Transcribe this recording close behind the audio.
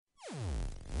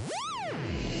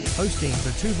hosting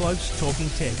the Two Blokes Talking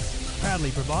Tech,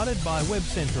 proudly provided by Web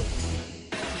Central.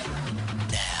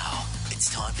 Now,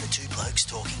 it's time for Two Blokes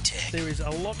Talking Tech. There is a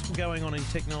lot going on in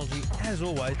technology, as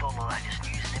always. All the latest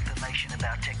news and information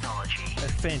about technology.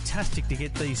 It's fantastic to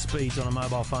get these speeds on a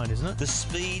mobile phone, isn't it? The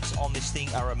speeds on this thing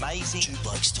are amazing. Two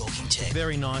Blokes Talking Tech.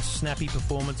 Very nice, snappy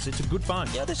performance. It's a good phone.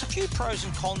 Yeah, there's a few pros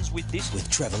and cons with this. With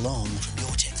Trevor Long from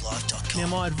YourTechLife.com. Now,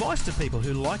 my advice to people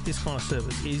who like this kind of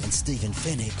service is... And Stephen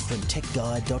Fennick from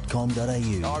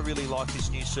TechGuide.com.au. I really like this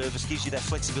new service. Gives you that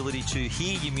flexibility to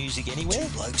hear your music anywhere.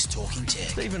 Two Blokes Talking Tech.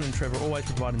 Stephen and Trevor always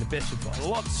providing the best advice.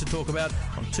 Lots to talk about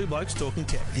on Two Blokes Talking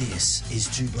Tech. This is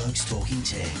Two Blokes Talking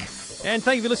Tech. And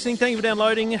thank you for listening. Thank you for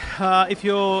downloading. If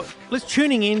you're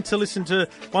tuning in to listen to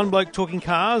One Bloke Talking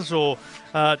Cars or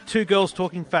Two Girls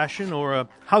Talking Fashion or a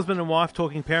husband and wife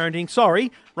talking parenting,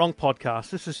 sorry, wrong podcast.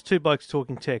 This is Two Blokes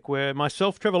Talking Tech, where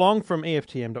myself, Trevor Long from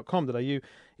EFTM.com.au,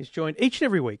 is joined each and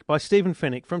every week by Stephen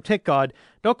Fennick from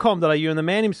TechGuide.com.au, and the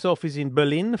man himself is in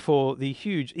Berlin for the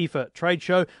huge IFA trade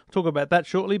show. We'll talk about that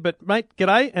shortly. But, mate,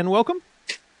 g'day and welcome.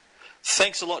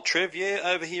 Thanks a lot, Trev. Yeah,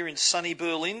 over here in sunny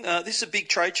Berlin. This is a big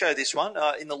trade show, this one,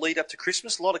 in the lead up to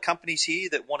Christmas. A lot of companies here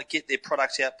that want to get their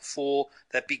products out before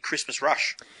that big Christmas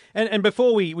rush. And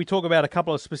before we talk about a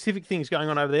couple of specific things going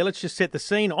on over there, let's just set the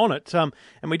scene on it. And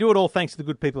we do it all thanks to the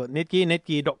good people at Netgear,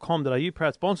 netgear.com.au,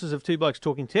 proud sponsors of Two Blokes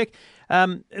Talking Tech.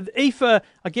 IFA,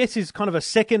 I guess, is kind of a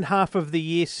second half of the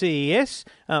year CES,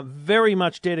 very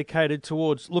much dedicated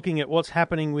towards looking at what's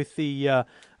happening with the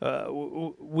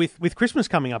with Christmas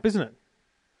coming up, isn't it?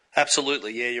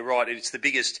 Absolutely, yeah, you're right. It's the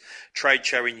biggest trade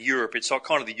show in Europe. It's like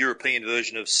kind of the European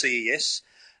version of CES.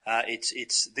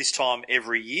 It's this time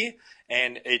every year,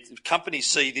 and companies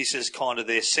see this as kind of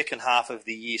their second half of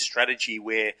the year strategy,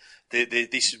 where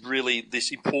this is really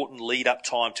this important lead up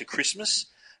time to Christmas.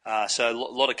 So a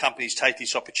lot of companies take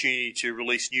this opportunity to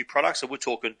release new products. So we're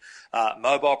talking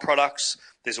mobile products.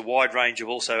 There's a wide range of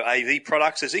also AV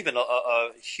products. There's even a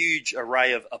huge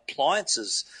array of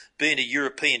appliances. Being a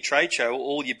European trade show,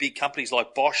 all your big companies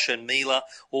like Bosch and Miele,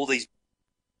 all these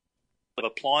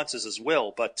appliances as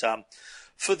well. But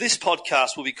for this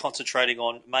podcast, we'll be concentrating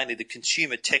on mainly the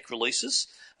consumer tech releases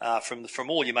from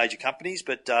all your major companies,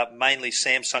 but mainly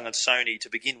Samsung and Sony to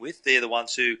begin with. They're the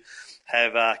ones who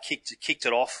have kicked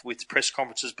it off with press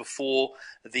conferences before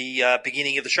the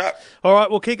beginning of the show. All right,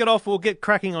 we'll kick it off. We'll get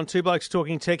cracking on Two Blokes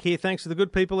Talking Tech here, thanks to the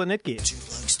good people at Netgear. Two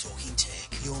Blokes Talking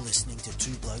Tech. You're listening to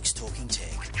Two Blokes Talking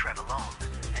Tech with Trevor Long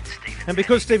and Stephen. And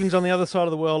because Stephen's on the other side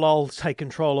of the world, I'll take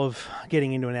control of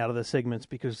getting into and out of the segments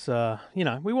because,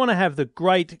 we want to have the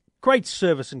great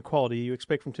service and quality you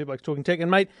expect from Two Blokes Talking Tech. And,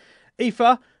 mate,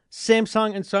 IFA,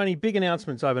 Samsung and Sony, big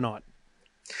announcements overnight.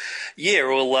 Yeah,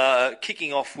 well,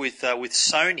 kicking off with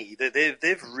Sony,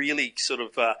 they've really sort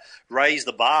of raised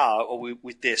the bar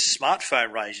with their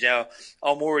smartphone range. Now,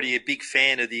 I'm already a big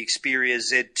fan of the Xperia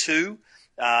Z2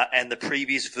 and the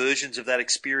previous versions of that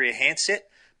Xperia handset.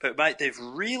 But mate, they've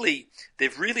really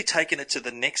taken it to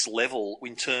the next level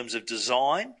in terms of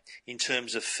design, in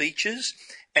terms of features,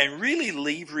 and really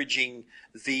leveraging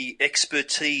the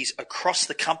expertise across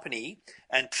the company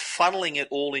and funneling it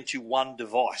all into one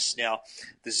device. Now,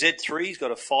 the Z3's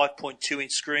got a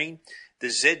 5.2-inch screen. The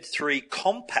Z3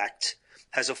 Compact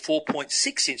has a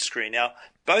 4.6-inch screen. Now,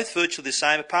 both virtually the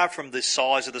same, apart from the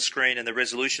size of the screen and the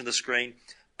resolution of the screen,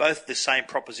 both the same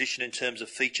proposition in terms of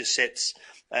feature sets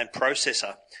and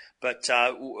processor. But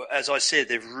as I said,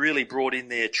 they've really brought in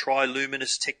their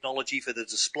Triluminos technology for the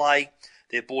display.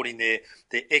 They've brought in their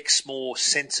Exmor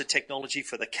sensor technology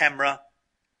for the camera.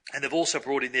 And they've also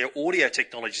brought in their audio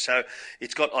technology. So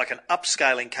it's got like an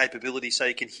upscaling capability so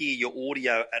you can hear your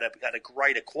audio at a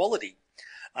greater quality.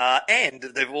 And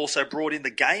they've also brought in the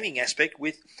gaming aspect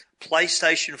with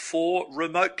PlayStation 4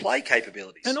 remote play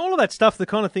capabilities. And all of that stuff, the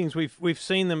kind of things we've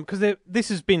seen them, because this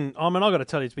has been, I've got to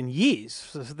tell you, it's been years.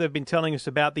 So they've been telling us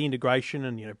about the integration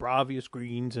and, Bravia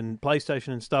screens and PlayStation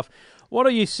and stuff. What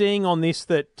are you seeing on this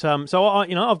that, I've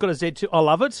got a Z2, I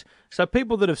love it. So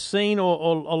people that have seen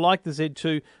or like the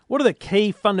Z2, what are the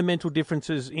key fundamental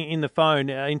differences in the phone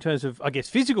in terms of, I guess,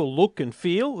 physical look and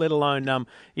feel, let alone,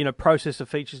 processor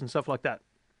features and stuff like that?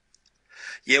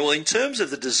 Yeah, well, in terms of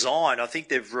the design, I think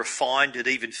they've refined it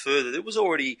even further. There was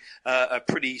already a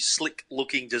pretty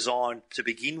slick-looking design to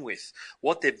begin with.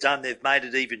 What they've done, they've made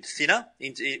it even thinner.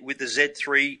 With the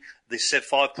Z3, the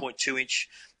 5.2-inch,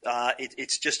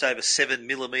 it's just over 7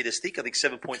 millimeters thick. I think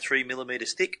 7.3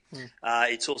 millimeters thick.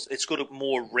 It's got a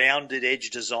more rounded edge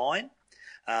design.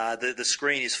 The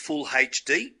screen is full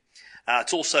HD.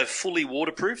 It's also fully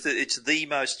waterproof. It's the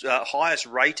most highest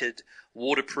rated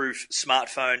waterproof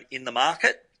smartphone in the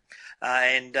market.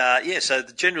 So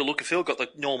the general look and feel, got the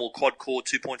normal quad-core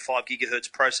 2.5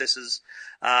 gigahertz processors,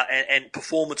 and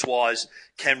performance-wise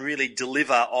can really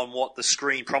deliver on what the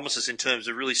screen promises in terms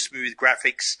of really smooth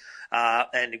graphics,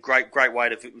 and a great way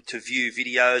to view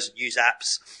videos and use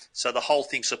apps. So the whole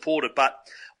thing's supported. But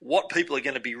what people are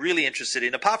going to be really interested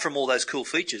in, apart from all those cool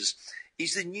features,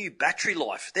 is the new battery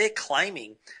life. They're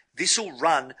claiming this will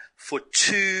run for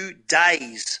 2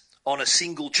 days on a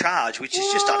single charge, which is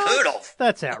just unheard of.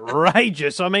 That's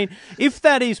outrageous. I mean, if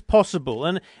that is possible,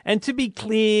 and to be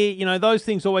clear, you know, those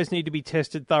things always need to be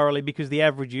tested thoroughly because the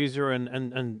average user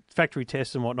and factory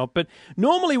tests and whatnot. But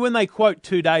normally when they quote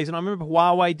 2 days, and I remember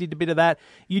Huawei did a bit of that,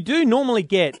 you do normally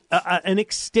get an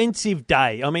extensive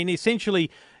day. I mean,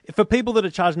 essentially, for people that are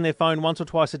charging their phone once or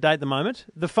twice a day at the moment,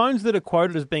 the phones that are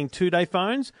quoted as being 2-day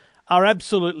phones are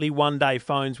absolutely 1-day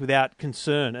phones without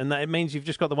concern. And it means you've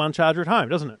just got the one charger at home,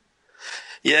 doesn't it?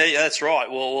 Yeah, that's right.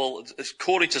 Well,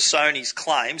 according to Sony's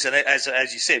claims, and as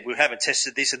you said, we haven't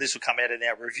tested this, and this will come out in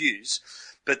our reviews,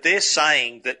 but they're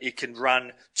saying that it can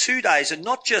run 2 days and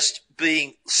not just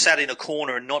being sat in a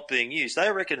corner and not being used.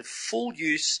 They reckon full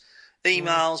use,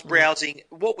 emails, browsing,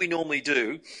 what we normally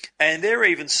do, and they're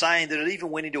even saying that it even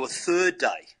went into a 3rd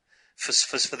day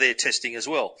for their testing as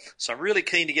well. So I'm really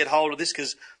keen to get hold of this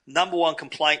because number one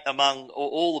complaint among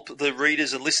all the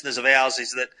readers and listeners of ours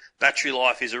is that battery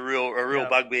life is a real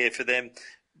bugbear for them.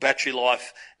 Battery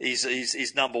life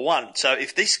is number one. So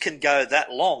if this can go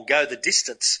that long, go the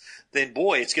distance, then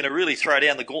boy, it's going to really throw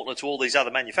down the gauntlet to all these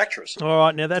other manufacturers. All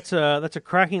right, now that's a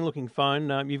cracking looking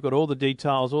phone. You've got all the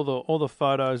details, all the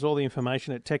photos, all the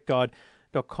information at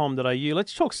techguide.com.au.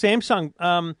 Let's talk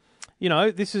Samsung. You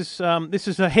know, this is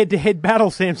a head-to-head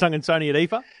battle, Samsung and Sony at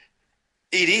IFA.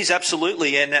 It is,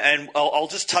 absolutely, and I'll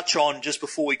just touch on, just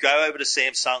before we go over to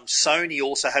Samsung, Sony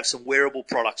also have some wearable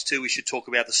products too. We should talk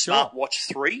about the Smartwatch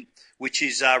 3, which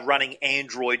is running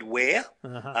Android Wear.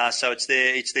 So it's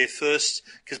their first,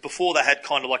 because before they had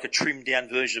kind of like a trimmed-down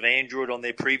version of Android on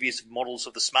their previous models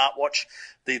of the smartwatch.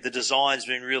 The design's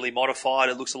been really modified.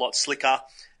 It looks a lot slicker.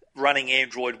 Running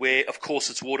Android Wear. Of course,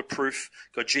 it's waterproof,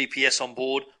 got GPS on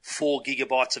board, 4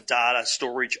 gigabytes of data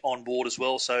storage on board as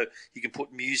well, so you can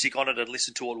put music on it and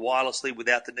listen to it wirelessly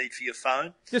without the need for your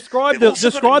phone. Describe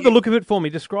the look of it for me.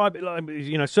 Describe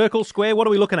it, circle, square, what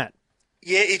are we looking at?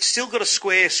 Yeah, it's still got a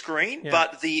square screen,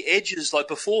 but the edges, like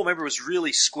before, remember, it was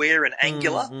really square and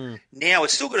angular. Now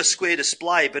it's still got a square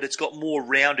display, but it's got more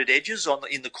rounded edges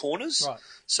in the corners. Right.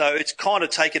 So it's kind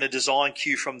of taken a design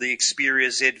cue from the Xperia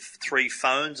Z3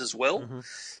 phones as well.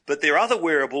 But their other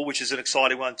wearable, which is an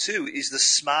exciting one too, is the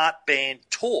Smart Band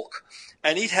Talk.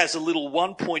 And it has a little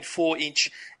 1.4-inch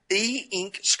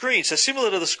e-ink screen, so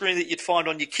similar to the screen that you'd find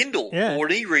on your Kindle or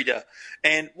an e-reader.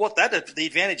 And the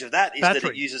advantage of that is that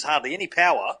it uses hardly any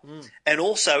power, and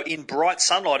also in bright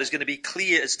sunlight is going to be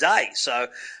clear as day. So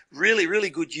really, really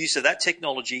good use of that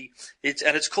technology.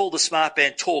 It's called the Smart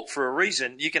Band Talk for a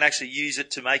reason. You can actually use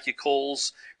it to make your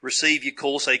calls, receive your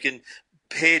calls, so you can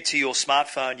paired to your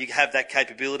smartphone, you have that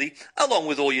capability along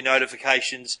with all your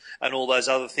notifications and all those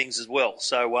other things as well.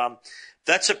 So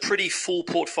that's a pretty full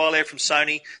portfolio from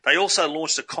Sony. They also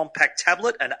launched a compact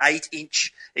tablet, an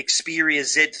 8-inch Xperia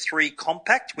Z3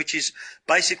 Compact, which is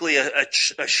basically a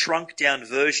shrunk-down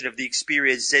version of the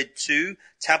Xperia Z2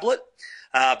 tablet,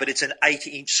 but it's an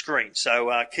 8-inch screen.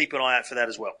 So keep an eye out for that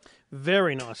as well.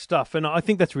 Very nice stuff. And I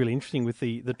think that's really interesting with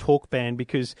the Talk Band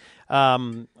because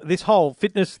this whole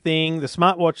fitness thing, the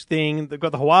smartwatch thing, they've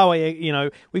got the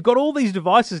Huawei, we've got all these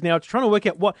devices now. It's trying to work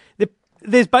out what...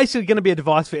 There's basically going to be a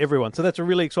device for everyone, so that's a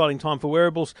really exciting time for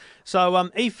wearables. So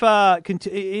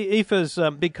IFA's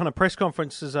big kind of press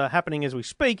conference is happening as we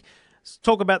speak. Let's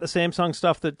talk about the Samsung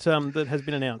stuff that has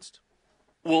been announced.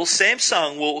 Well,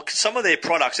 Samsung, some of their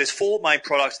products, there's 4 main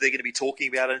products they're going to be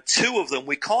talking about, and 2 of them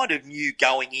we kind of knew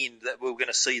going in that we were going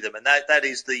to see them, and that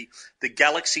is the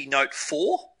Galaxy Note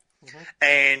 4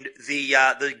 and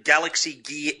the Galaxy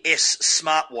Gear S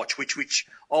smartwatch, which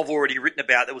I've already written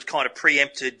about, that was kind of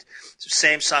preempted.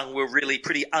 Samsung were really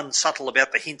pretty unsubtle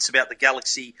about the hints about the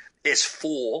Galaxy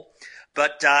S4.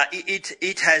 But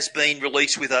it has been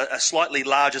released with a slightly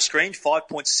larger screen,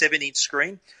 5.7-inch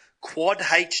screen, Quad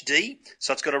HD,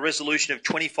 so it's got a resolution of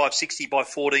 2560 by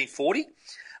 1440.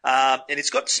 And it's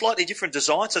got slightly different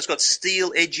design, so it's got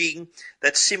steel edging,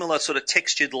 that similar sort of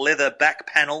textured leather back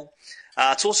panel.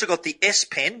 It's also got the S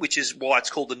Pen, which is why it's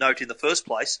called the Note in the first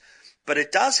place. But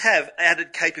it does have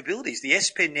added capabilities. The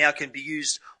S Pen now can be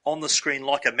used on the screen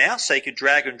like a mouse, so you can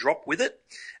drag and drop with it.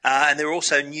 And there are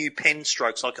also new pen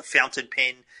strokes, like a fountain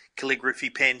pen,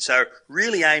 calligraphy pen, so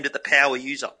really aimed at the power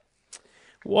user.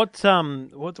 What's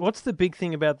the big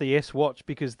thing about the S Watch?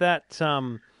 Because that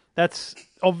That's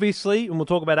obviously, and we'll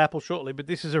talk about Apple shortly, but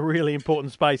this is a really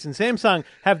important space. And Samsung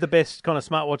have the best kind of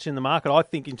smartwatch in the market, I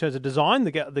think, in terms of design.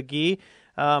 The Gear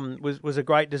was a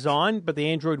great design, but the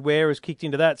Android Wear has kicked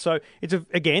into that. So it's,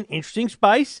 again, interesting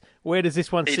space. Where does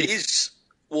this one sit? It is.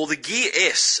 Well, the Gear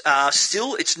S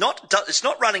still it's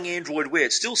not running Android Wear.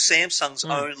 It's still Samsung's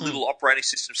own little operating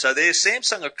system. So there,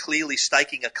 Samsung are clearly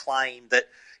staking a claim that,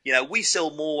 you know, we sell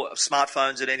more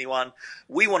smartphones than anyone.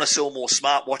 We want to sell more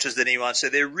smartwatches than anyone. So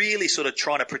they're really sort of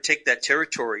trying to protect that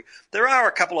territory. There are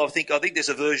a couple. I think there's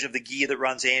a version of the Gear that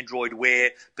runs Android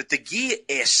Wear, but the Gear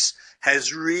S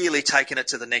has really taken it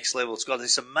to the next level. It's got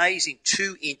this amazing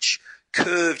 2-inch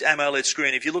curved AMOLED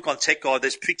screen. If you look on Tech Guide,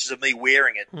 there's pictures of me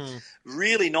wearing it.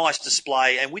 Really nice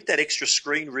display, and with that extra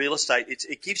screen real estate,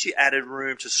 it gives you added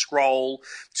room to scroll,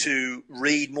 to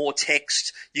read more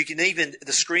text. You can even,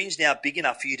 the screen's now big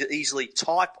enough for you to easily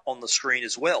type on the screen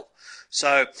as well.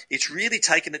 So it's really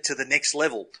taken it to the next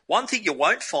level. One thing you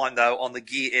won't find, though, on the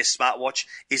Gear S smartwatch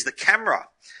is the camera.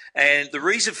 And the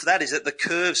reason for that is that the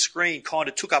curved screen kind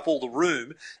of took up all the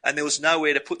room and there was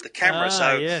nowhere to put the camera.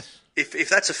 So yes. If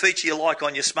that's a feature you like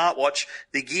on your smartwatch,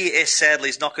 the Gear S sadly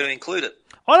is not going to include it.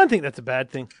 I don't think that's a bad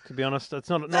thing, to be honest. It's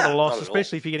not a loss, not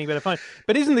especially if you're getting a better phone.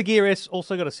 But isn't the Gear S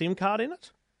also got a SIM card in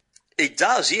it? It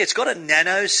does, yeah. It's got a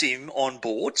nano SIM on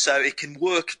board, so it can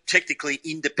work technically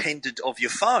independent of your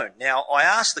phone. Now, I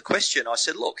asked the question, I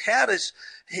said, look,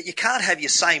 you can't have your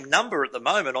same number at the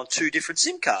moment on 2 different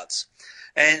SIM cards.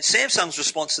 And Samsung's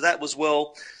response to that was,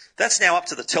 well, that's now up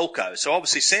to the telco. So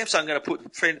obviously Samsung are going to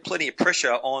put plenty of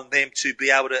pressure on them to be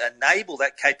able to enable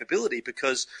that capability,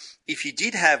 because if you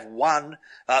did have one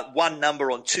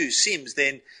number on 2 SIMs,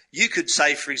 then you could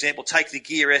say, for example, take the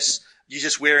Gear S, you're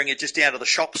just wearing it just down to the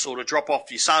shops or to drop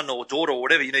off your son or daughter or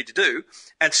whatever you need to do,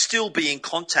 and still be in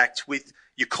contact with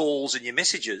your calls and your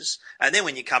messages. And then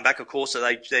when you come back, of course,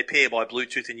 they pair by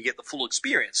Bluetooth and you get the full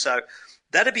experience. So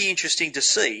that'd be interesting to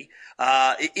see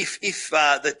if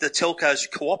the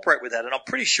telcos cooperate with that. And I'm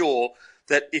pretty sure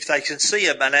that if they can see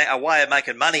a way of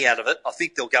making money out of it, I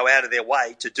think they'll go out of their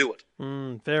way to do it.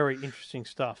 Very interesting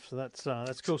stuff. So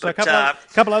that's cool. So a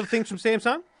couple other things from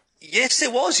Samsung? Yes, there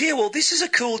was. Yeah, well, this is a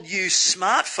cool new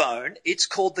smartphone. It's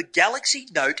called the Galaxy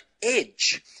Note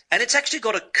Edge, and it's actually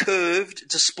got a curved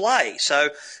display. So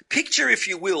picture, if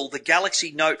you will, the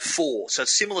Galaxy Note 4, so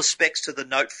similar specs to the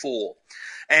Note 4.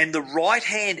 And the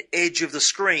right-hand edge of the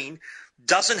screen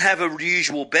doesn't have a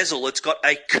usual bezel. It's got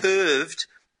a curved,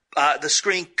 the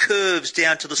screen curves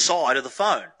down to the side of the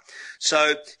phone.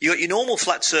 So you got your normal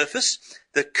flat surface.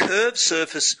 The curved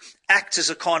surface acts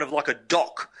as a kind of like a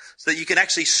dock, so that you can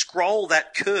actually scroll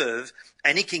that curve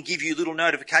and it can give you little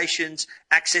notifications,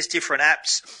 access different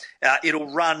apps.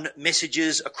 It'll run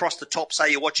messages across the top,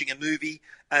 say you're watching a movie,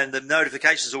 and the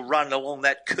notifications will run along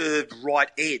that curved right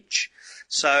edge.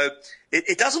 So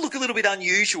it does look a little bit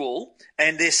unusual,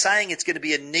 and they're saying it's going to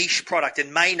be a niche product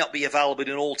and may not be available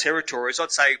in all territories.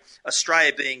 I'd say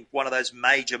Australia, being one of those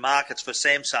major markets for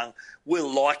Samsung, we're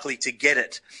likely to get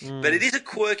it. But it is a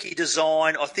quirky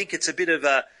design. I think it's a bit of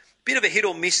a hit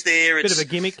or miss there. Bit of a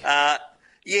gimmick.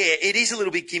 Yeah, it is a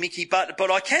little bit gimmicky,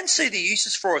 but I can see the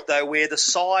uses for it, though, where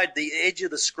the edge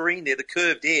of the screen there, the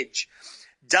curved edge,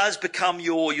 does become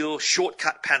your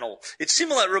shortcut panel. It's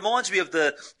similar. It reminds me of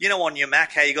on your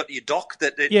Mac, how you got your dock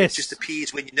that it just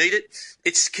appears when you need it.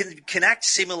 It can act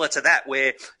similar to that,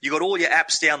 where you got all your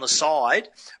apps down the side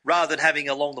rather than having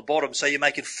along the bottom. So you're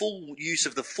making full use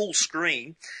of the full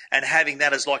screen and having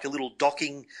that as like a little dock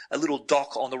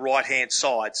on the right-hand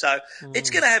side. So it's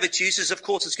going to have its uses. Of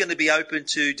course, it's going to be open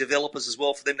to developers as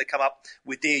well for them to come up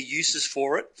with their uses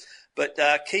for it. But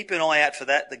keep an eye out for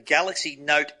that, the Galaxy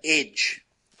Note Edge.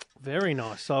 Very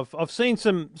nice. I've seen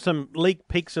some leaked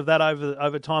pics of that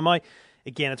over time.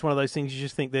 Again, it's one of those things you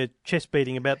just think they're chest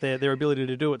beating about their ability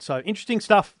to do it. So interesting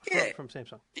stuff from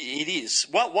Samsung. It is.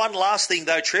 One last thing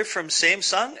though, Trev, from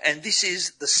Samsung, and this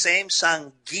is the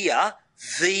Samsung Gear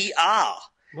VR.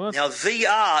 What? Now,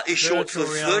 VR is short for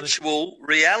virtual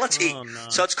reality. Oh, no.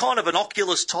 So it's kind of an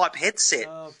Oculus type headset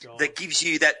that gives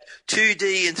you that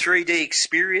 2D and 3D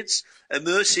experience,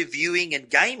 immersive viewing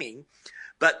and gaming.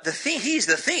 But here's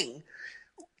the thing,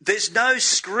 there's no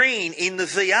screen in the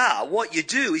VR. What you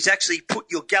do is actually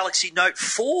put your Galaxy Note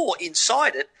 4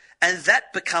 inside it, and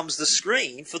that becomes the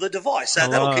screen for the device. So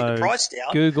that'll keep the price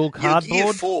down. Google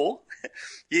Cardboard.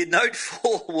 Your Note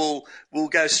 4 will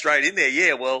go straight in there.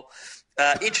 Yeah, well,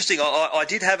 Interesting. I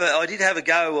did have a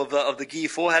go of the Gear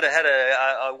 4.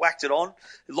 I whacked it on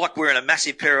like wearing a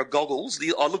massive pair of goggles.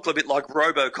 I looked a bit like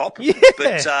RoboCop,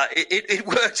 but it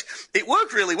worked. It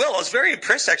worked really well. I was very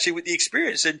impressed actually with the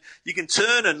experience. And you can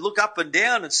turn and look up and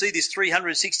down and see this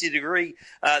 360 degree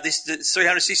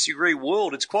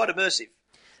world. It's quite immersive.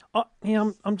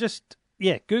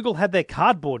 Google had their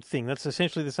cardboard thing. That's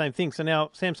essentially the same thing. So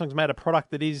now Samsung's made a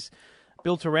product that is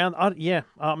built around.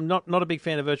 I'm not a big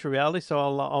fan of virtual reality, so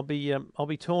I'll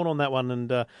be torn on that one,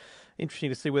 and interesting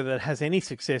to see whether it has any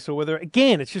success or whether,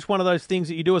 again, it's just one of those things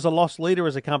that you do as a loss leader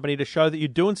as a company to show that you're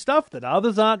doing stuff that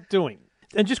others aren't doing.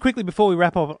 And just quickly before we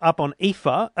wrap up on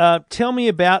IFA, tell me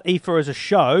about IFA as a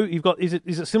show. You've got is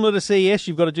it similar to CES?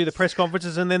 You've got to do the press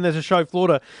conferences and then there's a show floor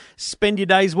to spend your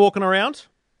days walking around.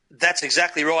 That's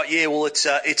exactly right. Yeah, well, it's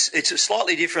a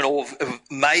slightly different or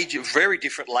very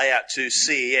different layout to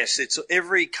CES. It's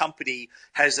every company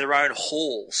has their own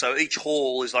hall, so each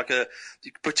hall is like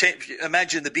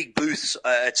imagine the big booths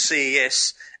at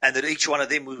CES, and that each one of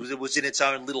them was in its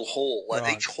own little hall, and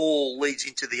each hall leads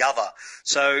into the other.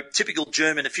 So typical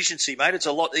German efficiency, mate. It's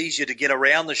a lot easier to get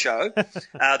around the show.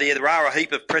 There are a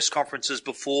heap of press conferences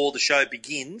before the show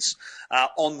begins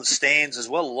on the stands as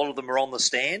well. A lot of them are on the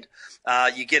stand.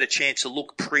 You get a chance to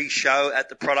look pre-show at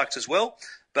the product as well.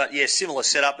 But, yeah, similar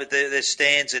setup. There's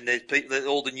stands and there's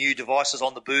all the new devices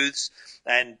on the booths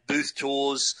and booth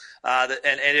tours and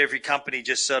every company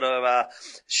just sort of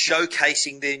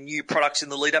showcasing their new products in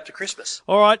the lead up to Christmas.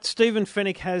 All right, Stephen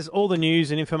Fennick has all the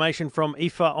news and information from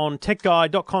IFA on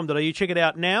techguide.com.au. Check it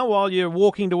out now while you're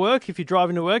walking to work. If you're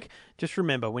driving to work, just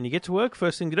remember, when you get to work,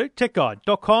 first thing to do,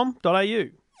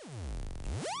 techguide.com.au.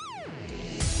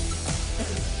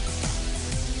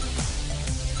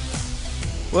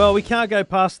 Well, we can't go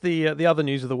past the other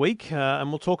news of the week, and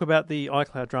we'll talk about the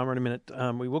iCloud drama in a minute.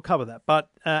 We will cover that. But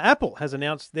Apple has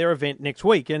announced their event next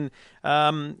week, and,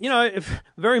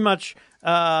 very much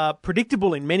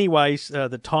predictable in many ways,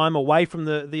 the time away from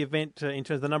the event in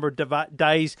terms of the number of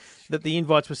days that the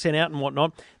invites were sent out and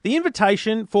whatnot. The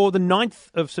invitation for the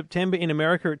 9th of September in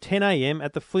America at 10 a.m.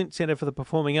 at the Flint Centre for the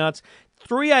Performing Arts,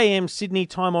 3 a.m. Sydney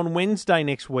time on Wednesday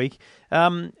next week,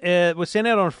 was sent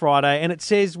out on Friday, and it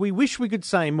says, "We wish we could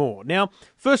say more." Now,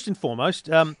 first and foremost,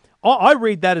 I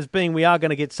read that as being we are going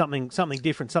to get something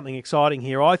different, something exciting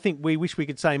here. I think "we wish we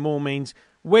could say more" means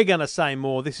we're going to say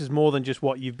more. This is more than just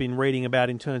what you've been reading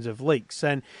about in terms of leaks.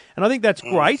 And I think that's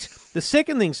great. The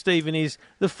second thing, Stephen, is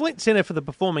the Flint Centre for the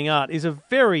Performing Art is a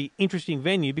very interesting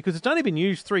venue because it's only been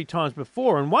used 3 times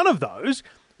before, and one of those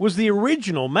was the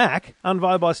original Mac,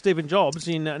 unveiled by Steve Jobs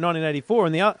in 1984,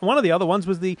 and one of the other ones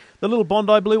was the little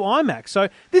Bondi Blue iMac. So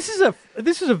this is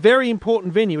a very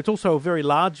important venue. It's also a very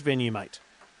large venue, mate.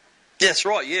 That's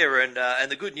right, yeah,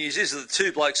 and the good news is that the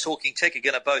two blokes talking tech are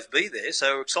going to both be there,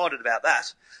 so we're excited about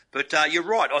that. But you're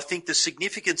right. I think the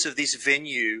significance of this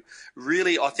venue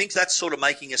really, I think that's sort of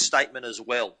making a statement as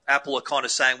well. Apple are kind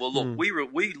of saying, well, look,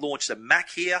 we launched a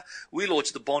Mac here. We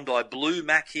launched the Bondi Blue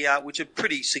Mac here, which are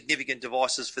pretty significant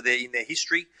devices in their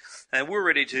history. And we're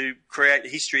ready to create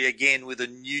history again with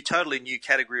a totally new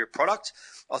category of product.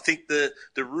 I think the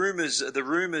rumours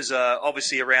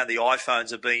obviously around the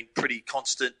iPhones have been pretty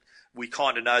constant. We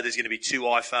kind of know there's going to be 2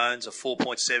 iPhones, a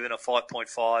 4.7, a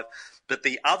 5.5. But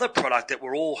the other product that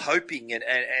we're all hoping and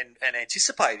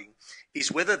anticipating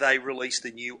is whether they release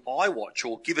the new iWatch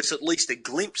or give us at least a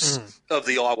glimpse of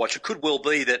the iWatch. It could well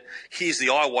be that here's the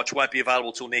iWatch, won't be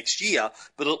available till next year,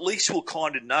 but at least we'll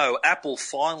kind of know Apple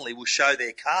finally will show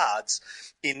their cards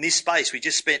in this space. We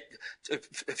just spent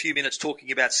a few minutes talking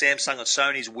about Samsung and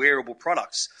Sony's wearable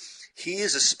products.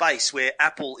 Here's a space where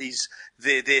Apple is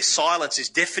their silence is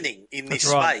deafening in this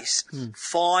space.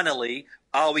 Finally,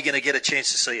 are we going to get a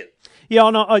chance to see it? Yeah,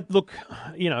 look,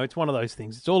 it's one of those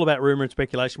things. It's all about rumour and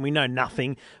speculation. We know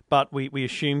nothing, but we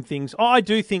assume things. I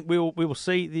do think we will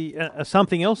see the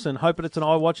something else and hope that it's an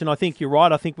iWatch. And I think you're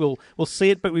right. I think we'll see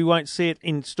it, but we won't see it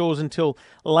in stores until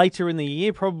later in the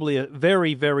year. Probably a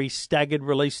very, very staggered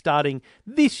release starting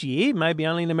this year, maybe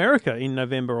only in America in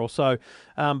November or so.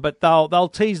 But they'll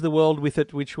tease the world with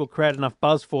it, which will create enough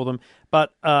buzz for them.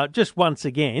 But just once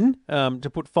again, to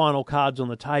put final cards on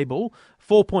the table,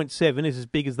 4.7 is as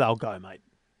big as they'll go, mate.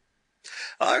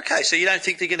 Okay, so you don't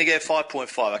think they're going to go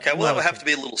 5.5? Okay, well, that will have to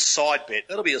be a little side bet.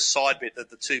 That'll be a side bet that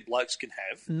the two blokes can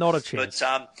have. Not a chance.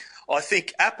 But I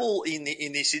think Apple in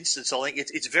this instance, I think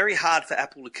it's very hard for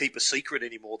Apple to keep a secret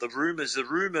anymore. The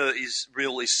rumor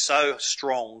is so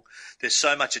strong. There's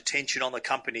so much attention on the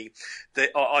company that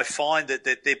I find that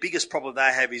their biggest problem they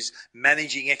have is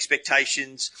managing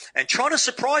expectations and trying to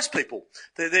surprise people.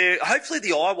 Hopefully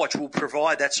the iWatch will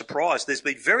provide that surprise. There's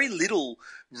been very little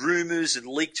rumors and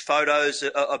leaked photos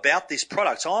about this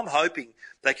product. So I'm hoping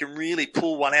they can really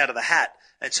pull one out of the hat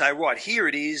and say, right, here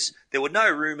it is. There were no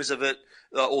rumors of it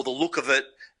or the look of it.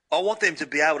 I want them to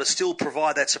be able to still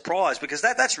provide that surprise, because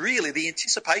that's really the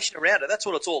anticipation around it. That's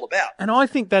what it's all about. And I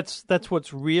think that's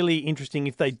what's really interesting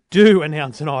if they do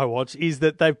announce an iWatch, is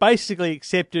that they've basically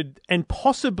accepted and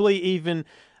possibly even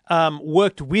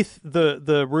worked with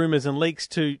the rumours and leaks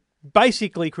to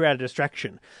basically create a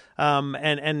distraction.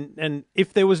 And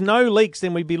if there was no leaks,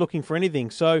 then we'd be looking for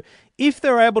anything. So if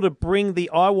they're able to bring the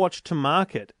iWatch to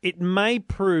market, it may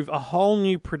prove a whole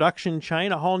new production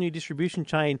chain, a whole new distribution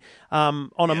chain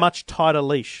on a much tighter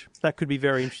leash. That could be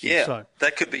very interesting. Yeah, so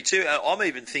that could be too. I'm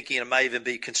even thinking it may even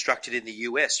be constructed in the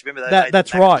US. Remember they made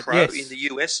that's the Mac right, Pro yes. in the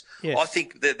US? Yes. I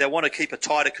think that they want to keep a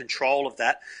tighter control of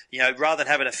that. Rather than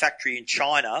having a factory in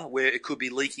China where it could be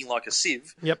leaking like a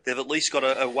sieve, Yep. they've at least got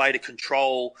a way to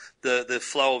control the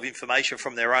flow of information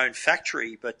from their own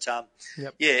factory. But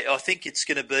I think it's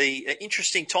going to be an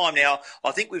interesting time. Now,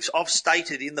 I think I've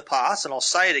stated in the past, and I'll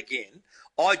say it again,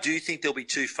 I do think there'll be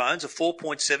two phones, a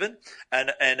 4.7 and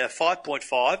a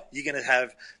 5.5. You're going to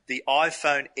have the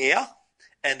iPhone Air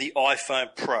and the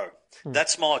iPhone Pro.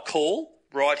 That's my call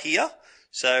right here.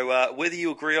 So whether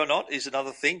you agree or not is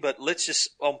another thing, but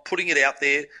I'm putting it out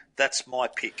there. That's my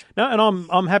pick. No, and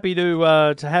I'm happy to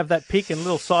have that pick and a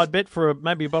little side bet for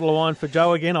maybe a bottle of wine for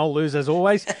Joe again. I'll lose as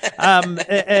always.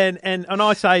 And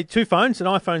I say two phones, an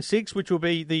iPhone 6, which will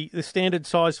be the standard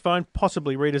size phone,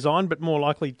 possibly redesigned, but more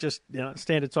likely just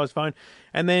standard size phone.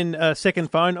 And then a second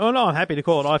phone. Oh no, I'm happy to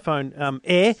call it iPhone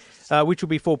Air, which will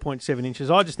be 4.7 inches.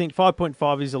 I just think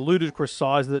 5.5 is a ludicrous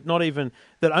size that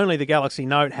only the Galaxy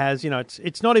Note has.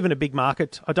 It's not even a big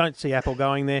market. I don't see Apple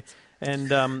going there.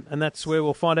 And that's where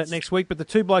we'll find out next week. But the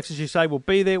two blokes, as you say, will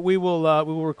be there. We will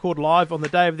record live on the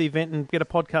day of the event and get a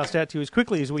podcast out to you as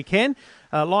quickly as we can,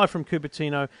 live from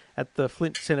Cupertino at the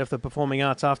Flint Centre for the Performing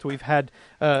Arts after we've had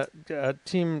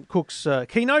Tim Cook's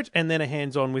keynote, and then a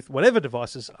hands-on with whatever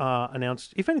devices are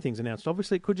announced. If anything's announced,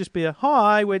 obviously it could just be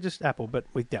hi, we're just Apple, but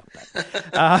we doubt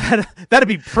that. That'd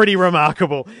be pretty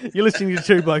remarkable. You're listening to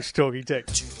Two Blokes Talking Tech.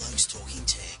 Two Blokes Talking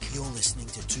Tech. You're listening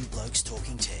to Two Blokes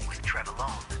Talking Tech with Trevor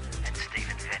Long.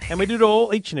 And we do it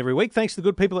all each and every week, thanks to the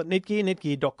good people at Netgear,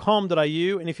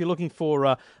 netgear.com.au. And if you're looking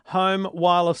for home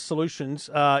wireless solutions,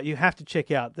 you have to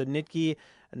check out the Netgear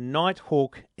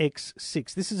Nighthawk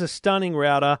X6. This is a stunning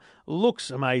router,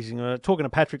 looks amazing. Talking to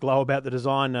Patrick Lowe about the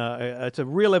design, it's a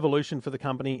real revolution for the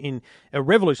company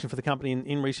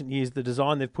in recent years, the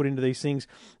design they've put into these things.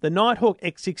 The Nighthawk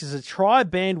X6 is a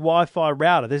tri-band Wi-Fi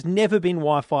router. There's never been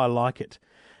Wi-Fi like it.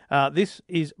 This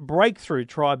is breakthrough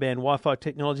tri-band Wi-Fi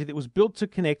technology that was built to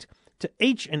connect to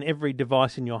each and every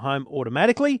device in your home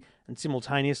automatically and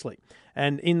simultaneously.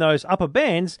 And in those upper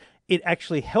bands, it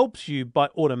actually helps you by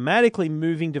automatically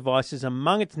moving devices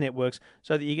among its networks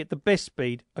so that you get the best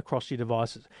speed across your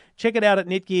devices. Check it out at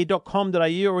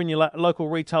netgear.com.au or in your local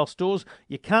retail stores.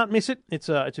 You can't miss it. It's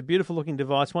a beautiful looking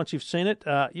device. Once you've seen it,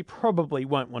 you probably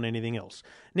won't want anything else.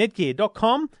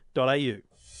 netgear.com.au.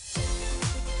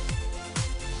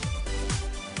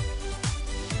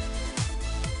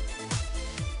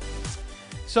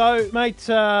 So, mate,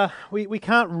 we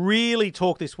can't really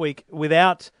talk this week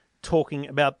without talking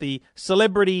about the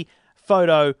celebrity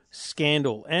photo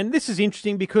scandal. And this is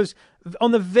interesting because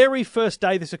on the very first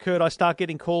day this occurred, I start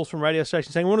getting calls from radio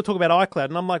stations saying, we want to talk about iCloud.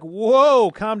 And I'm like,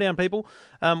 whoa, calm down, people.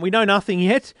 We know nothing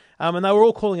yet. And they were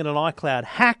all calling it an iCloud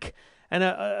hack. And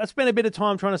I spent a bit of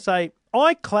time trying to say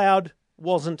iCloud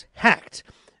wasn't hacked.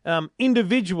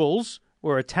 Individuals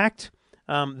were attacked.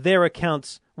 Their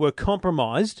accounts were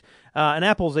compromised. And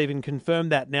Apple's even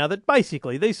confirmed that now, that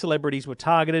basically these celebrities were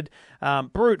targeted,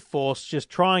 brute force, just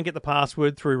try and get the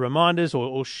password through reminders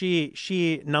or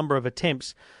sheer number of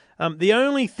attempts. The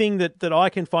only thing that I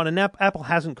can find, and Apple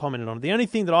hasn't commented on it, the only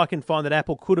thing that I can find that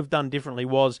Apple could have done differently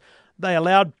was they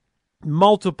allowed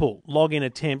multiple login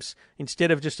attempts instead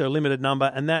of just a limited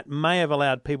number, and that may have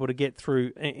allowed people to get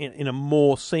through in a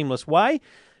more seamless way.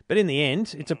 But in the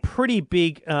end, it's a pretty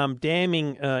big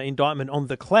damning indictment on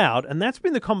the cloud, and that's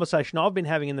been the conversation I've been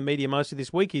having in the media most of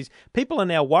this week, is people are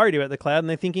now worried about the cloud, and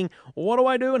they're thinking, well, what do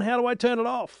I do and how do I turn it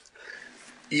off?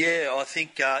 Yeah, I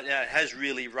think it has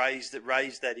really raised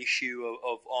that issue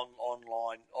of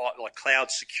online like cloud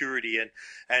security,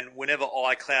 and whenever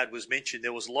iCloud was mentioned,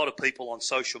 there was a lot of people on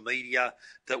social media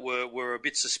that were a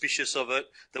bit suspicious of it.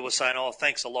 That were saying, "Oh,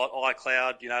 thanks a lot,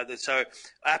 iCloud." So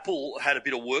Apple had a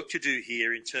bit of work to do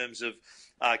here in terms of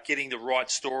getting the right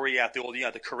story out there, or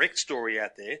the correct story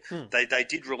out there. They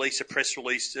did release a press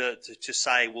release to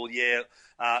say, well,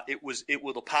 it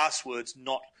were the passwords,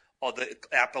 not of the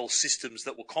Apple systems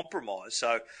that were compromised.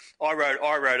 So I wrote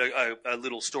a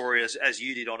little story as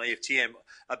you did on EFTM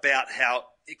about how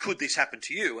could this happen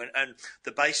to you, and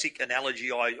the basic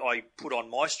analogy I put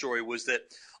on my story was that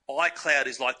iCloud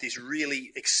is like this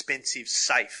really expensive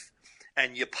safe,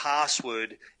 and your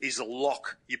password is a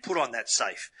lock you put on that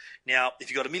safe. Now, if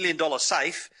you've got $1 million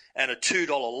safe and a $2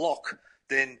 lock,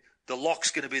 then the lock's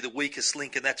going to be the weakest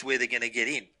link, and that's where they're going to get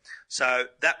in. So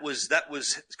that was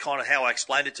kind of how I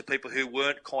explained it to people who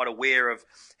weren't quite aware of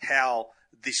how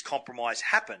this compromise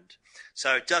happened.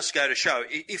 So it does go to show,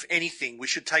 if anything, we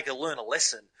should learn a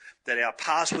lesson that our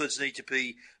passwords need to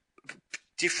be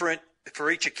different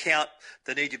for each account.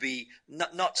 They need to be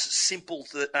not simple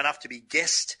enough to be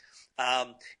guessed.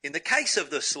 In the case of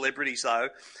the celebrities, though,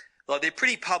 like they're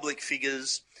pretty public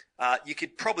figures. You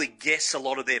could probably guess a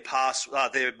lot of their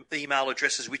their email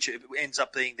addresses, which ends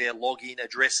up being their login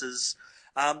addresses.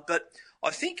 But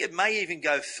I think it may even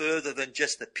go further than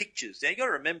just the pictures. Now, you've got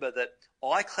to remember that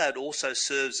iCloud also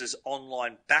serves as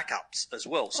online backups as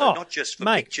well. So not just for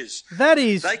pictures. That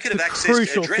is they could the have accessed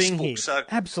crucial address thing book. here. So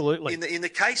absolutely. In the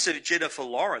case of Jennifer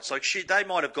Lawrence, like they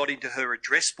might have got into her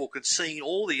address book and seen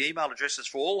all the email addresses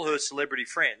for all her celebrity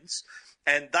friends,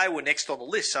 and they were next on the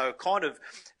list. So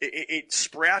it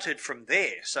sprouted from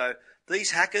there. So these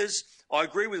hackers, I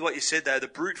agree with what you said, though, the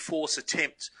brute force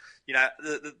attempt,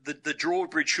 the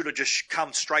drawbridge should have just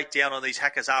come straight down on these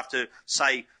hackers after,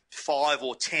 say, 5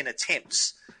 or 10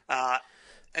 attempts,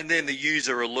 and then the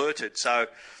user alerted. So,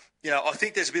 I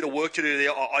think there's a bit of work to do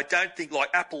there. I don't think, like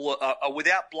Apple, are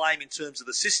without blame in terms of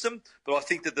the system, but I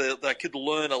think that they could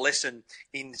learn a lesson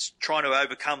in trying to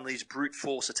overcome these brute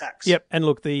force attacks. Yep, and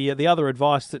look, the other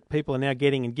advice that people are now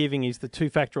getting and giving is the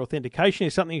two-factor authentication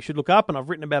is something you should look up, and I've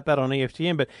written about that on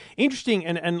EFTM. But interesting,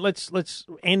 and let's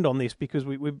end on this because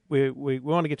we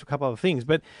want to get to a couple other things.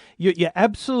 But you're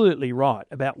absolutely right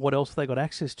about what else they got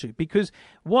access to, because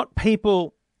what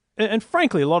people, and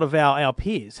frankly a lot of our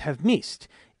peers have missed,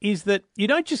 is that you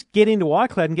don't just get into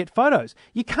iCloud and get photos.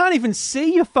 You can't even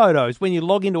see your photos when you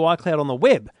log into iCloud on the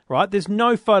web, right? There's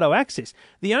no photo access.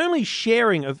 The only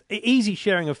easy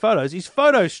sharing of photos is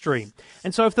PhotoStream.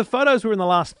 And so if the photos were in the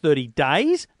last 30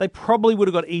 days, they probably would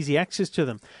have got easy access to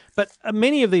them. But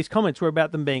many of these comments were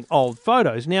about them being old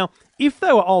photos. Now, if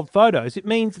they were old photos, it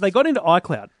means they got into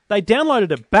iCloud, they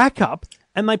downloaded a backup,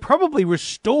 and they probably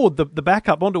restored the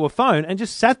backup onto a phone and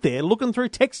just sat there looking through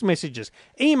text messages,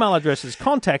 email addresses,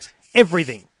 contacts,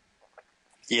 everything.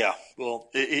 Yeah, well,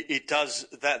 it does.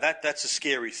 That's a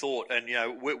scary thought. And,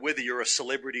 whether you're a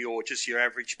celebrity or just your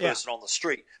average person on the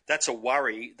street, that's a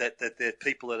worry that there are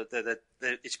people that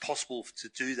it's possible to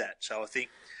do that. So I think.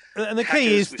 And the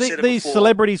key is these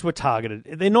celebrities were targeted.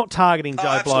 They're not targeting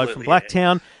Joe Blow from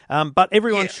Blacktown, but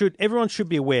everyone should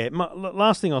be aware.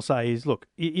 Last thing I'll say is, look,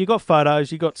 you got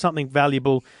photos, you got something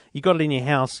valuable, you got it in your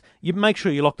house. You make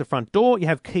sure you lock the front door, you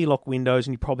have key lock windows,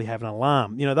 and you probably have an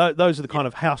alarm. Those are the kind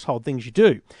of household things you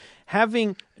do.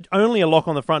 Having only a lock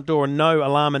on the front door and no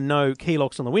alarm and no key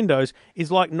locks on the windows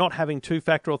is like not having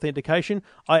two-factor authentication.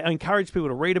 I encourage people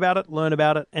to read about it, learn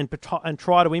about it, and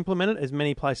try to implement it as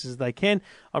many places as they can.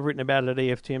 I've written about it at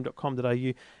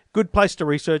EFTM.com.au. Good place to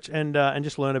research and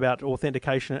just learn about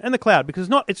authentication and the cloud, because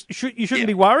you shouldn't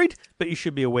be worried, but you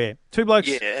should be aware. Two blokes.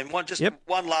 Yeah, and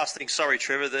one last thing. Sorry,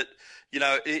 Trevor, that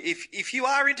if you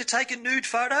are into taking nude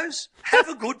photos, have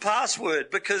a good password,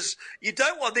 because you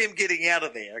don't want them getting out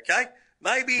of there. Okay,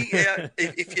 maybe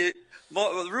the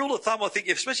rule of thumb, I think,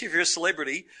 especially if you're a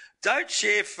celebrity, don't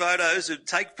share photos and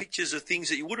take pictures of things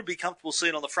that you wouldn't be comfortable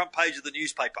seeing on the front page of the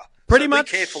newspaper. Pretty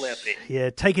much. Be careful out there. Yeah,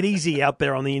 take it easy out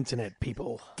there on the internet,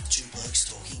 people. Two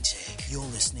Blokes Talking Tech. You're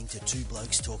listening to Two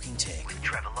Blokes Talking Tech with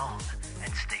Trevor Long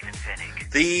and Stephen Fennick.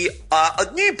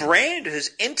 A new brand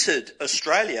has entered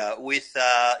Australia with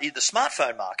in the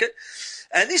smartphone market.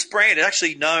 And this brand is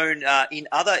actually known in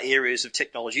other areas of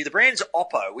technology. The brand's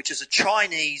Oppo, which is a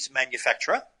Chinese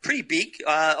manufacturer, pretty big.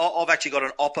 I've actually got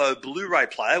an Oppo Blu-ray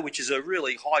player, which is a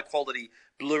really high-quality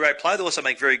Blu-ray player. They also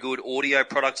make very good audio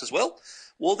products as well.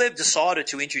 Well, they've decided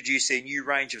to introduce their new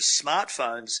range of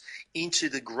smartphones into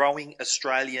the growing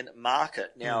Australian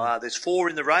market. Now, there's 4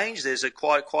 in the range. There's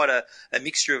quite a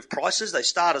mixture of prices. They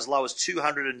start as low as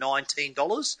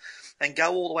 $219 and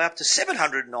go all the way up to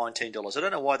 $719. I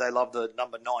don't know why they love the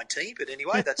number 19, but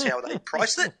anyway, that's how they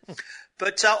priced it.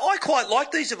 But I quite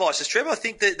like these devices, Trevor. I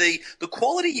think that the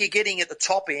quality you're getting at the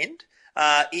top end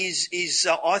is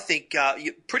I think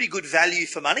pretty good value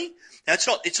for money. Now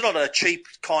it's not a cheap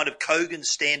kind of Kogan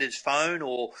standard phone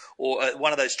or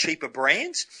one of those cheaper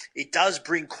brands. It does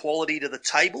bring quality to the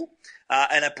table,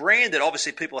 and a brand that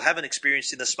obviously people haven't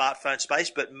experienced in the smartphone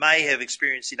space but may have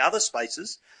experienced in other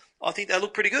spaces. I think they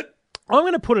look pretty good. I'm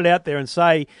going to put it out there and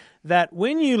say that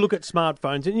when you look at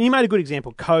smartphones, and you made a good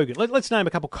example, Kogan. Let's name a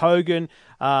couple. Kogan,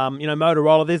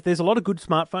 Motorola. There's a lot of good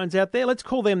smartphones out there. Let's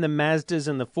call them the Mazdas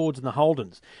and the Fords and the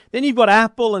Holdens. Then you've got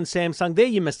Apple and Samsung. They're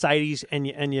your Mercedes and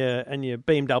your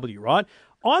BMW, right?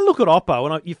 I look at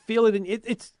Oppo and you feel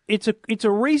it. It's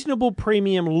a reasonable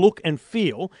premium look and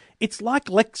feel. It's like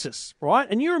Lexus, right?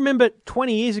 And you remember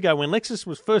 20 years ago when Lexus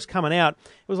was first coming out,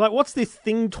 it was like, what's this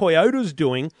thing Toyota's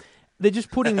doing? They're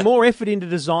just putting more effort into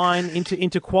design,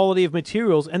 into quality of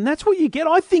materials, and that's what you get.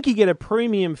 I think you get a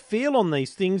premium feel on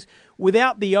these things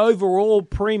without the overall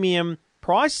premium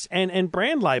price and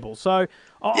brand label. So,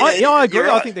 I agree.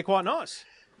 Right. I think they're quite nice.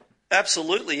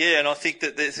 Absolutely, yeah, and I think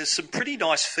that there's some pretty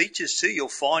nice features too you'll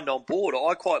find on board.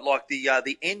 I quite like the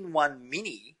N1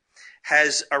 Mini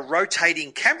has a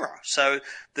rotating camera, so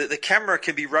the camera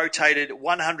can be rotated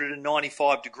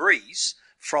 195 degrees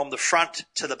from the front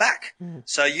to the back.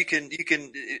 So you can, you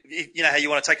know how you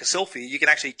want to take a selfie, you can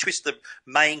actually twist the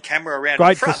main camera around Great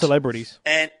in front. For celebrities.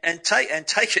 And take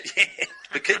it, yeah,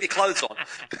 but keep your clothes on.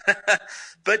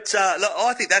 But look,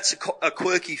 I think that's a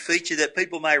quirky feature that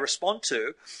people may respond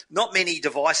to. Not many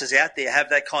devices out there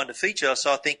have that kind of feature.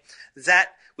 So I think that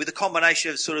with a combination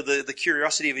of sort of the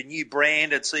curiosity of a new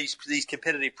brand and these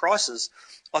competitive prices,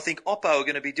 I think Oppo are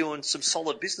going to be doing some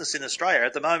solid business in Australia.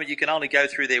 At the moment, you can only go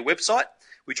through their website,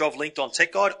 which I've linked on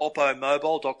Tech Guide,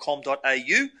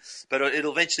 oppomobile.com.au, but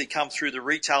it'll eventually come through the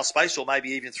retail space or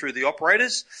maybe even through the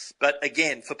operators. But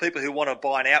again, for people who want to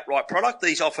buy an outright product,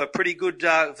 these offer pretty good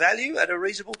value at a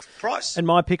reasonable price. And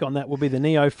my pick on that will be the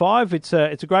Neo 5. It's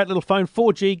a great little phone.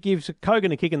 4G gives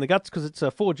Kogan a kick in the guts because it's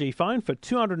a 4G phone for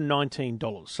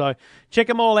 $219. So check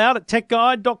them all out at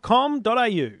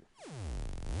techguide.com.au.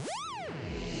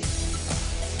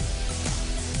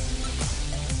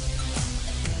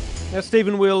 Now,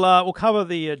 Stephen, we'll cover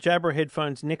the Jabra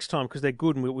headphones next time because they're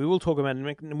good, and we will talk about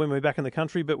it when we're back in the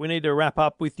country, but we need to wrap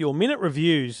up with your minute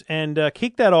reviews and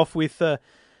kick that off with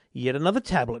yet another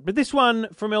tablet. But this one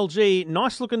from LG,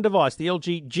 nice-looking device, the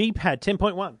LG G Pad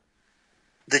 10.1.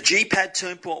 The G Pad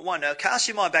 10.1. Now, cast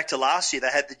your mind back to last year. They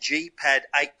had the G Pad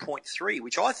 8.3,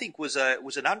 which I think was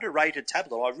an underrated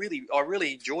tablet. I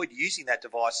really enjoyed using that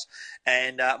device,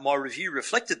 and my review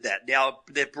reflected that. Now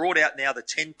they've brought out now the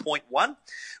 10.1,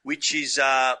 which is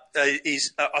I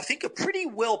think a pretty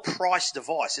well priced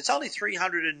device. It's only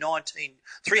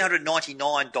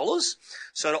 $399,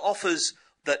 so it offers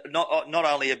that not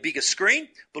only a bigger screen,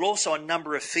 but also a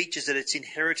number of features that it's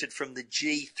inherited from the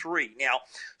G3. Now,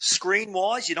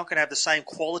 screen-wise, you're not going to have the same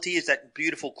quality as that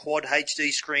beautiful Quad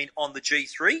HD screen on the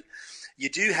G3. You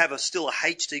do have still a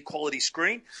HD quality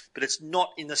screen, but it's not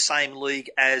in the same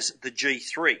league as the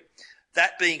G3.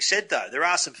 That being said, though, there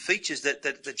are some features that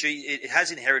it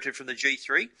has inherited from the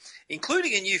G3,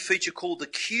 including a new feature called the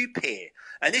Q Pair.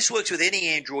 And this works with any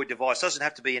Android device. It doesn't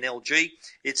have to be an LG.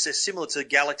 It's similar to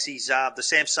Galaxy's, the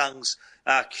Samsung's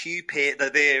Q Pair.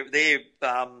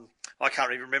 I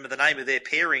can't even remember the name of their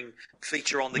pairing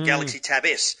feature on the Galaxy Tab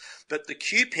S. But the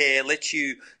Q Pair lets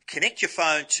you connect your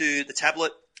phone to the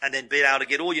tablet and then be able to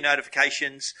get all your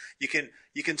notifications. You can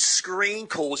screen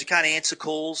calls. You can't answer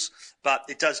calls, but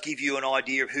it does give you an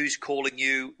idea of who's calling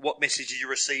you, what messages you're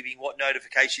receiving, what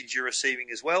notifications you're receiving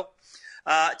as well.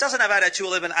 It doesn't have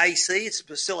 802.11ac. It's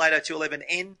still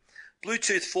 802.11n.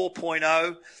 Bluetooth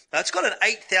 4.0. It's got an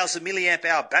 8,000 milliamp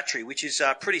hour battery, which is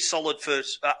pretty solid for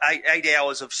 8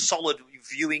 hours of solid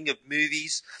viewing of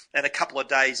movies and a couple of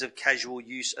days of casual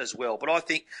use as well. But I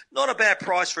think not a bad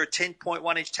price for a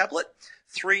 10.1 inch tablet.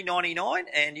 $399,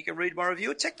 and you can read my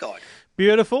review at Tech Guide.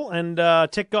 Beautiful, and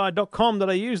techguide.com.au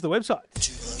is the website.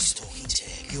 Two Blokes Talking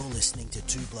Tech. You're listening to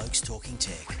Two Blokes Talking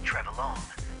Tech with Trevor Long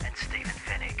and Stephen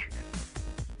Fennick.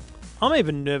 I'm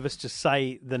even nervous to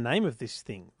say the name of this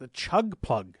thing, the Chug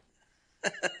Plug.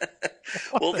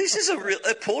 Well, this is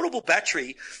a portable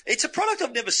battery. It's a product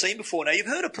I've never seen before. Now, you've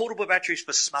heard of portable batteries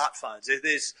for smartphones.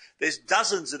 There's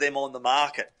dozens of them on the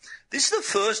market. This is the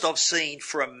first I've seen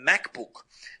for a MacBook.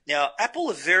 Now,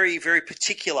 Apple are very, very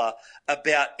particular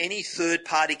about any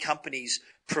third-party companies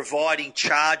providing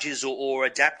chargers or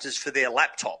adapters for their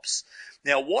laptops.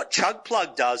 Now, what Chug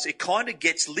Plug does, it kind of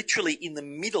gets literally in the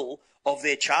middle of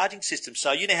their charging system.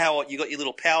 So you know how you got your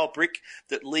little power brick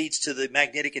that leads to the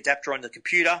magnetic adapter on the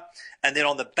computer, and then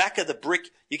on the back of the brick,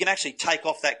 you can actually take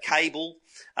off that cable,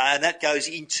 and that goes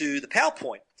into the power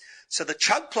point. So the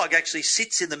Chug Plug actually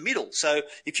sits in the middle. So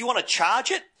if you want to charge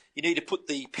it, you need to put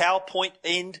the power point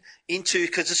end into,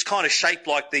 because it's kind of shaped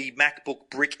like the MacBook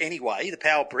brick anyway, the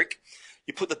power brick.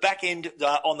 You put the back end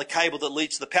on the cable that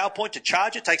leads to the power point to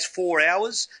charge it. It takes 4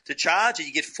 hours to charge, and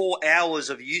you get 4 hours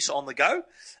of use on the go.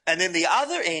 And then the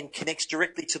other end connects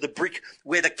directly to the brick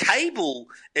where the cable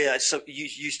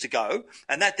used to go,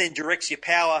 and that then directs your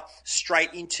power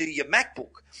straight into your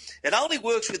MacBook. It only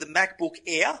works with the MacBook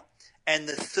Air and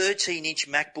the 13-inch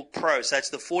MacBook Pro. So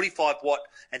that's the 45-watt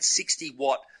and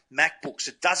 60-watt MacBooks.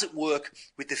 It doesn't work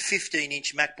with the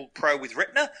 15-inch MacBook Pro with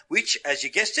Retina, which, as you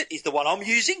guessed it, is the one I'm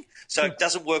using. So it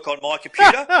doesn't work on my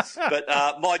computer. But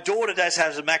my daughter does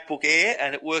have a MacBook Air,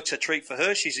 and it works a treat for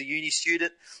her. She's a uni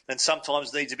student and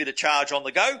sometimes needs a bit of charge on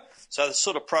the go. So the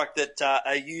sort of product that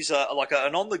a user, like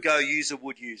an on-the-go user,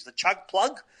 would use. The Chug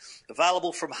Plug,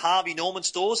 available from Harvey Norman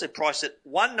stores and priced at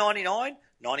 $199.95.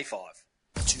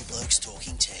 Two Blokes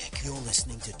Talking Tech. You're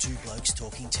listening to Two Blokes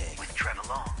Talking Tech with Trevor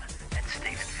Long and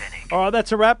Stephen Fennick. All right,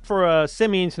 that's a wrap for a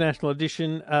semi-international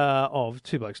edition of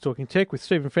Two Blokes Talking Tech with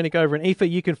Stephen Fennick over in EFA.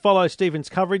 You can follow Stephen's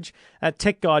coverage at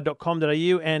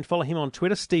techguide.com.au and follow him on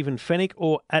Twitter, Stephen Fennick,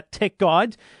 or at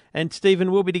TechGuide. And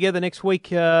Stephen will be together next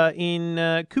week in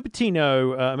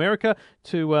Cupertino, America,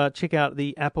 to check out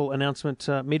the Apple announcement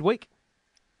midweek.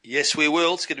 Yes, we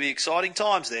will. It's going to be exciting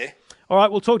times there. All right,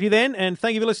 we'll talk to you then, and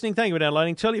thank you for listening. Thank you for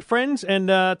downloading. Tell your friends and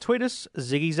tweet us.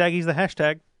 Ziggy Zaggy's the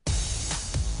hashtag.